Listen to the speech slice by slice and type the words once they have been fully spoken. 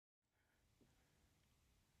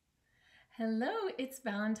Hello, it's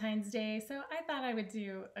Valentine's Day, so I thought I would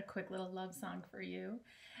do a quick little love song for you.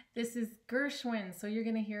 This is Gershwin, so you're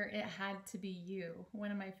going to hear It Had to Be You, one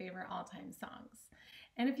of my favorite all-time songs.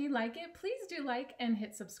 And if you like it, please do like and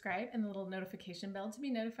hit subscribe and the little notification bell to be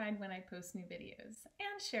notified when I post new videos,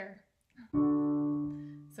 and share.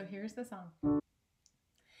 So here's the song.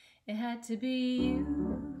 It had to be you,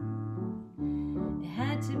 it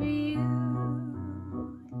had to be you.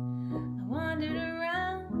 I wandered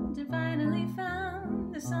around and finally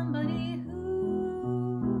found there's somebody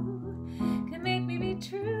who could make me be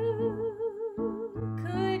true,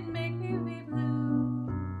 could make me be blue,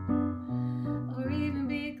 or even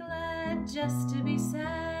be glad just to be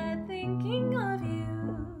sad thinking of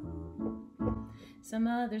you. Some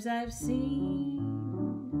others I've seen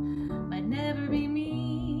might never be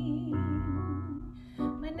mean,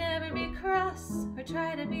 might never be cross or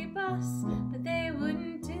try to be boss, but they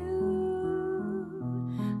wouldn't do.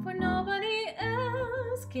 For nobody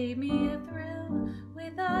else gave me a thrill.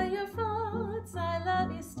 With all your faults, I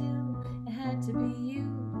love you still. It had to be you,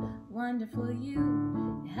 wonderful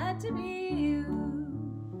you. It had to be you.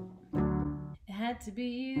 It had to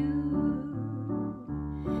be you.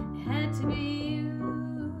 It had to be you.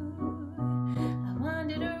 I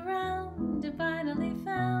wandered around and finally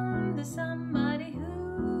found the somebody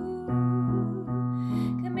who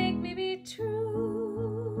could make me be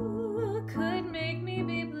true, could make me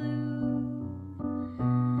be blue,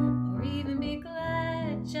 or even be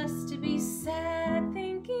glad just to be sad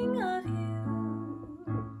thinking of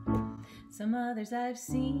you. Some others I've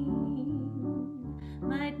seen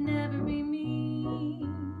might never be mean,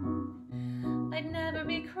 might never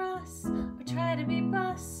be cross or try to be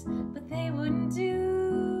boss, but they wouldn't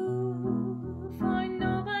do. For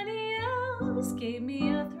nobody else gave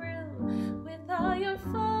me a thrill. With all your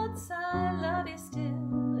faults, I love you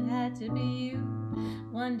still. It had to be you,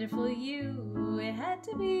 wonderful you. It had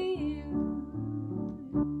to be you.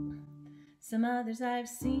 Some others I've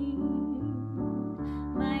seen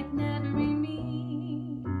might never be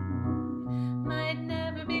mean, might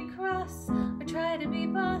never be cross or try to be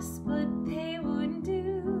boss, but they wouldn't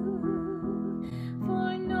do.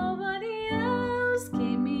 For nobody else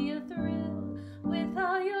gave me a thrill. With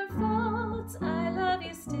all your faults, I love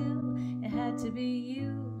you still. It had to be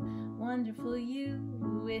you, wonderful you.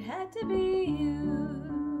 It had to be you.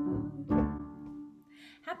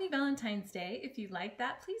 Happy Valentine's Day. If you like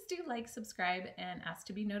that, please do like, subscribe, and ask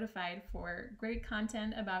to be notified for great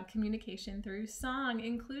content about communication through song,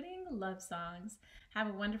 including love songs. Have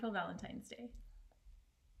a wonderful Valentine's Day.